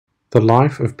The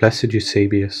Life of Blessed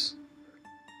Eusebius.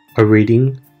 A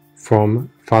reading from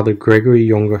Fr Gregory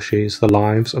Gyöngyösi's The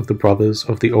Lives of the Brothers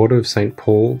of the Order of St.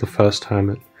 Paul the First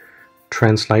Hermit,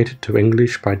 translated to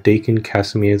English by Deacon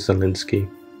Casimir Zielinski.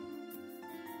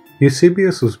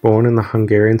 Eusebius was born in the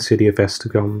Hungarian city of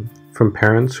Esztergom, from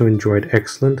parents who enjoyed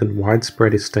excellent and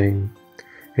widespread esteem.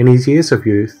 In his years of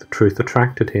youth, truth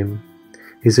attracted him.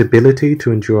 His ability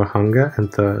to endure hunger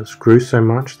and thirst grew so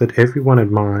much that everyone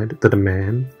admired that a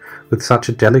man, with such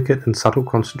a delicate and subtle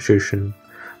constitution,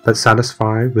 but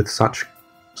satisfied with such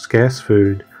scarce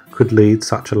food, could lead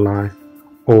such a life,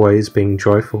 always being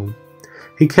joyful.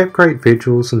 He kept great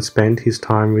vigils and spent his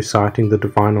time reciting the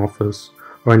divine office,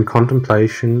 or in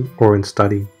contemplation or in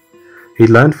study. He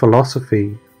learned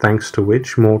philosophy, thanks to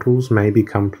which mortals may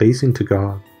become pleasing to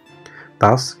God.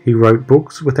 Thus he wrote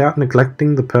books without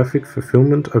neglecting the perfect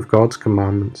fulfillment of God's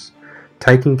commandments,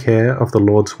 taking care of the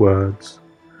Lord's words.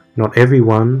 Not every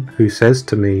one who says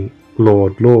to me,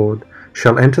 Lord, Lord,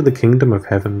 shall enter the kingdom of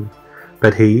heaven,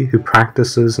 but he who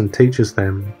practices and teaches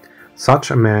them. Such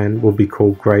a man will be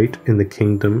called great in the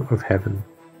kingdom of heaven.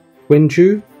 When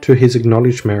due to his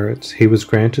acknowledged merits, he was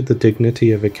granted the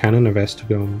dignity of a canon of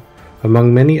Esztergom.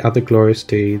 Among many other glorious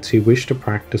deeds, he wished to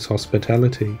practice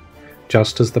hospitality,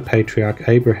 just as the patriarch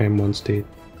Abraham once did.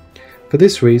 For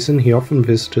this reason, he often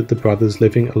visited the brothers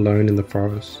living alone in the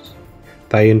forests.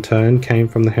 They in turn came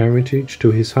from the hermitage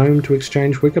to his home to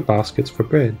exchange wicker baskets for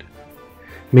bread.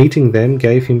 Meeting them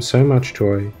gave him so much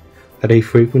joy that he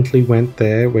frequently went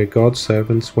there where God's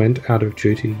servants went out of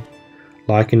duty,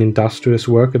 like an industrious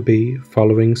worker bee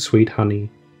following sweet honey.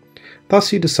 Thus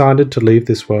he decided to leave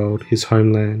this world, his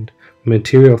homeland,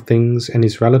 material things and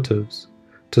his relatives,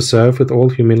 to serve with all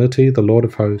humility the Lord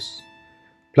of hosts.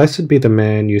 Blessed be the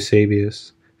man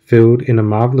Eusebius, filled in a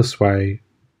marvellous way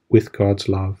with God's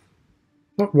love.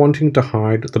 Not wanting to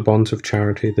hide the bonds of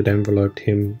charity that enveloped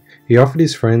him, he offered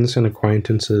his friends and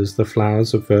acquaintances the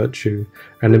flowers of virtue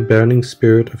and a burning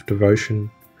spirit of devotion.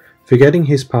 Forgetting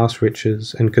his past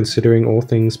riches and considering all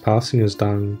things passing as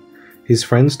dung, his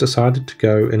friends decided to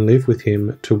go and live with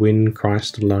him to win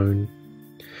Christ alone.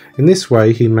 In this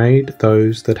way he made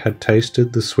those that had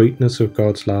tasted the sweetness of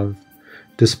God's love,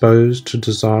 disposed to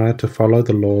desire to follow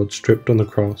the Lord stripped on the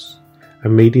cross,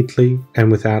 immediately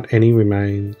and without any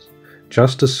remains,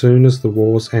 just as soon as the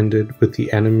wars ended with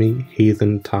the enemy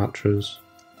heathen Tartars.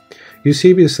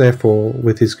 Eusebius therefore,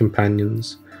 with his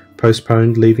companions,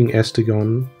 postponed leaving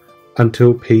Esztergom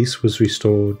until peace was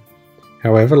restored.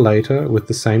 However, later, with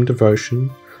the same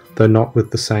devotion, though not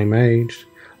with the same age,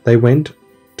 they went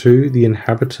to the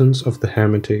inhabitants of the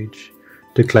hermitage,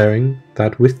 declaring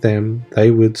that with them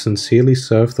they would sincerely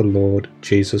serve the Lord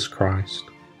Jesus Christ.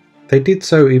 They did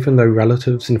so even though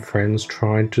relatives and friends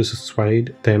tried to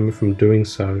dissuade them from doing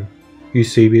so.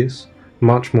 Eusebius,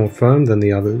 much more firm than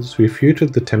the others,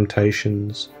 refuted the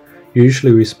temptations,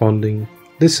 usually responding,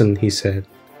 "Listen," he said,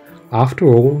 "after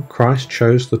all, Christ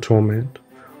chose the torment,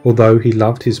 although he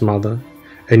loved his mother,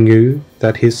 and knew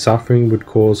that his suffering would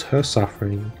cause her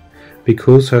suffering,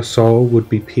 because her soul would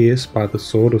be pierced by the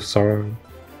sword of sorrow.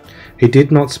 He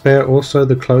did not spare also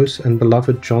the close and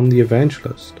beloved John the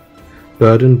Evangelist,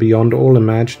 burdened beyond all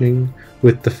imagining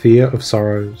with the fear of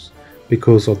sorrows,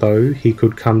 because although he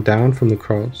could come down from the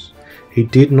cross, he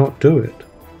did not do it,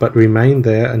 but remained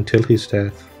there until his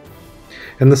death.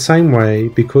 In the same way,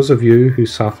 because of you who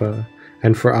suffer,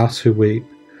 and for us who weep,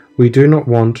 we do not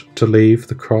want to leave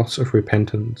the cross of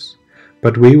repentance,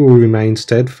 but we will remain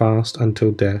steadfast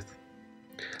until death.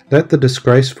 Let the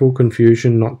disgraceful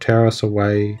confusion not tear us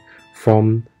away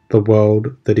from the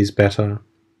world that is better."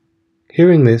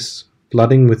 Hearing this,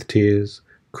 flooding with tears,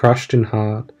 crushed in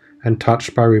heart, and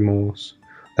touched by remorse,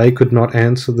 they could not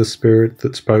answer the Spirit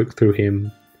that spoke through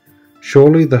him.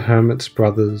 Surely the hermit's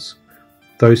brothers,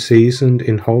 though seasoned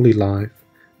in holy life,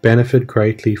 benefit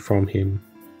greatly from him.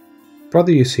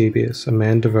 Brother Eusebius, a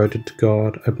man devoted to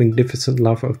God, a magnificent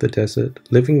lover of the desert,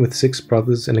 living with 6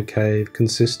 brothers in a cave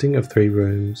consisting of 3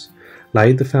 rooms,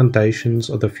 laid the foundations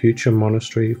of the future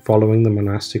monastery following the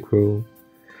monastic rule.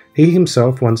 He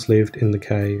himself once lived in the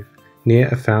cave, near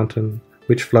a fountain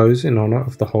which flows in honour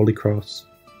of the Holy Cross,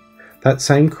 that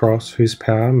same cross whose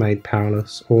power made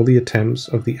powerless all the attempts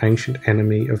of the ancient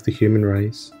enemy of the human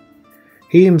race.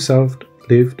 He himself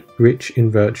lived rich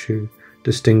in virtue,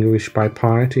 distinguished by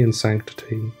piety and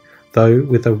sanctity, though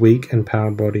with a weak and poor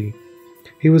body.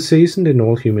 He was seasoned in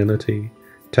all humility,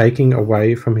 taking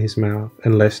away from his mouth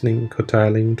and lessening,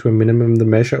 curtailing to a minimum the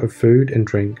measure of food and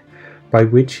drink, by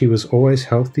which he was always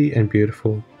healthy and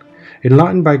beautiful.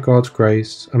 Enlightened by God's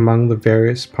grace, among the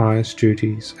various pious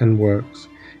duties and works,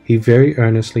 he very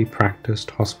earnestly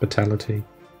practiced hospitality.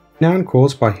 Renown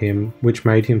caused by him, which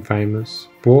made him famous,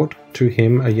 brought to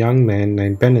him a young man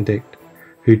named Benedict,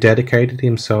 who dedicated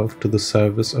himself to the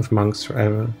service of monks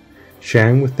forever,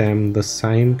 sharing with them the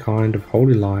same kind of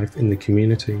holy life in the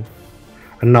community.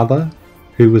 Another,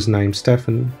 who was named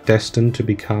Stephen, destined to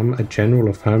become a general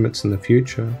of hermits in the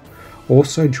future,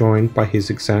 also joined by his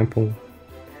example.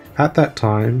 At that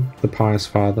time, the pious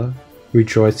father,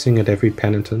 rejoicing at every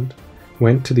penitent,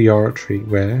 went to the oratory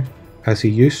where, as he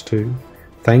used to,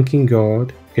 thanking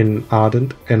God in an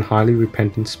ardent and highly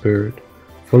repentant spirit,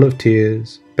 full of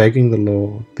tears, begging the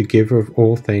Lord, the giver of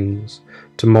all things,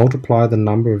 to multiply the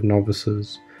number of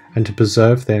novices, and to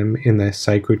preserve them in their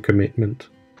sacred commitment.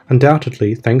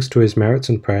 Undoubtedly, thanks to his merits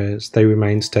and prayers, they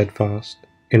remained steadfast.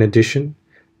 In addition,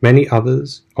 many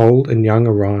others, old and young,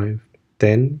 arrived.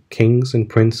 Then kings and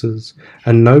princes,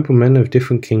 and noblemen of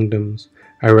different kingdoms,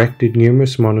 erected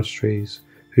numerous monasteries,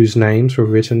 whose names were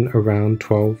written around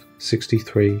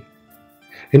 1263.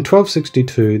 In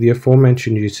 1262, the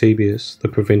aforementioned Eusebius, the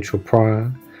provincial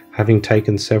prior, having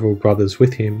taken several brothers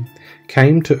with him,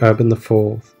 came to Urban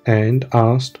IV and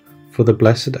asked for the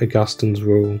blessed Augustine's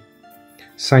rule.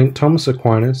 St. Thomas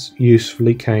Aquinas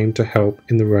usefully came to help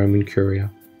in the Roman Curia.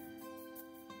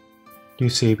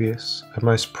 Eusebius, a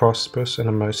most prosperous and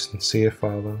a most sincere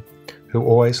father, who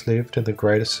always lived in the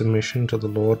greatest submission to the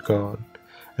Lord God,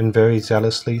 and very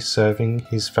zealously serving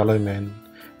his fellow men,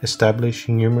 established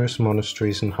numerous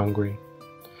monasteries in Hungary.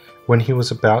 When he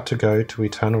was about to go to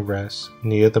eternal rest,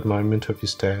 near the moment of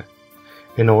his death,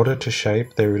 in order to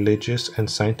shape their religious and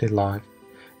saintly life,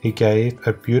 he gave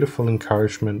a beautiful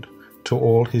encouragement to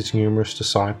all his numerous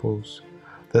disciples,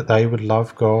 that they would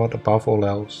love God above all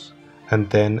else, and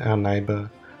then our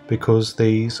neighbour, because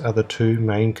these are the two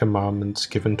main commandments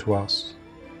given to us.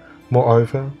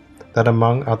 Moreover, that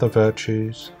among other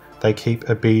virtues they keep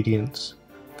obedience,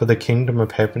 for the kingdom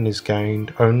of heaven is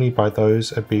gained only by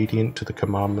those obedient to the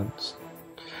commandments.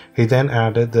 He then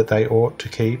added that they ought to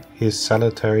keep his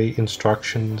salutary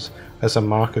instructions as a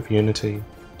mark of unity,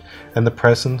 and the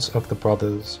presence of the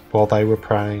brothers while they were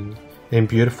praying. In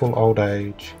beautiful old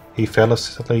age, he fell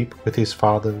asleep with his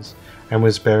fathers and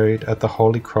was buried at the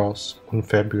Holy Cross on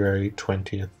February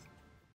 20th.